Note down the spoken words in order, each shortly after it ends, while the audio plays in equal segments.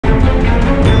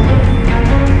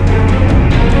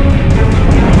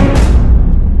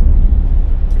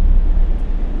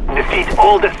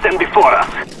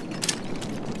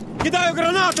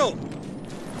granatu!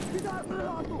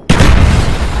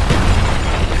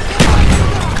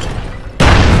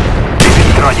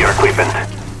 Destroy your equipment.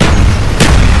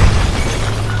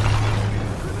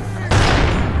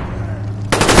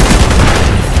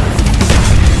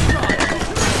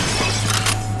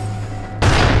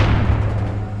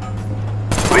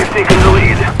 We've taken the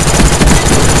lead.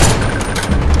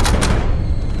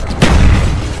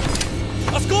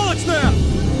 Осколочная!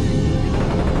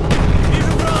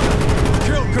 Вижу гранату!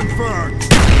 Kill confirmed!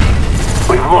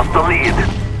 We've lost the lead.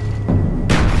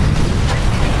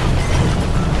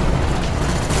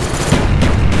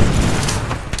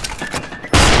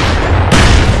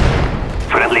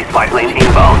 Friendly spy plane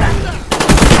inbound.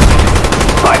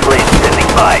 Spy plane standing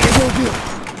by.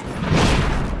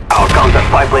 Our counter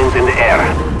spy planes in the air.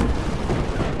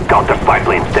 Counter spy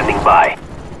plane standing by.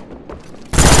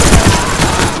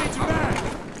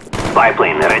 Spy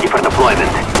plane ready for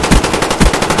deployment.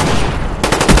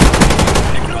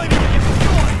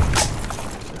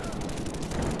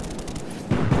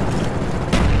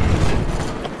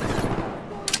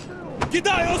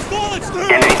 Кидаю осколочную!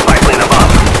 Enemy spy plane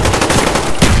above.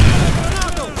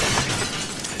 Гранату!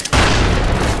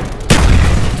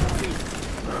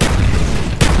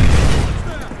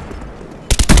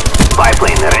 Spy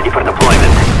plane ready for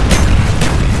deployment.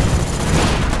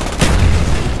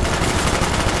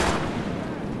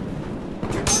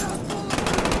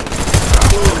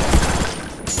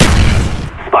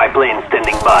 Spy plane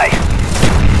standing by.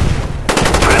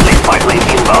 Friendly spy plane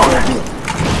inbound.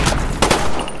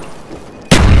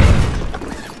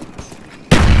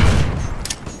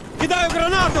 Кидаю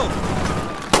гранату!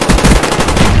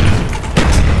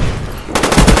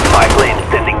 Spy plane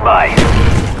standing by.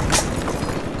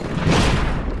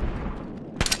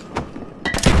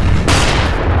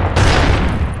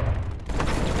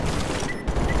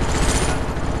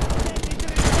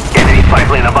 Enemy spy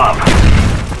plane above.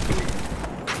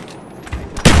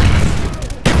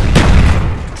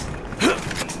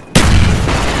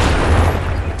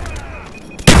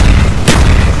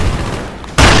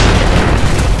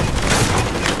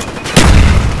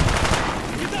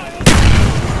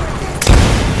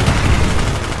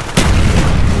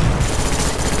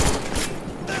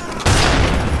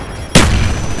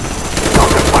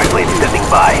 Counter spy plane standing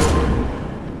by.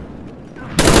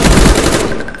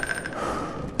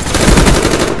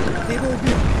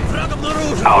 Враг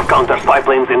обнаружен! Our counter spy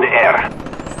planes in the air.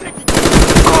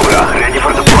 Cobra ready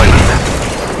for deployment.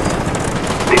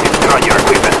 They destroy your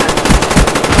equipment.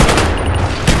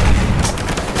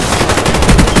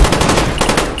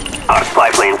 Our spy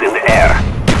planes in the air.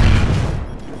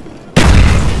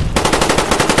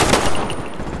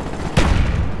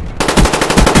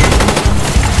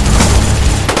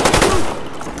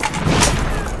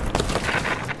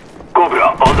 Cobra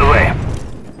on the way.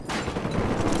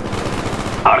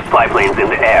 Our spy planes in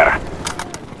the air.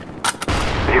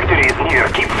 Victory is near.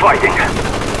 Keep fighting.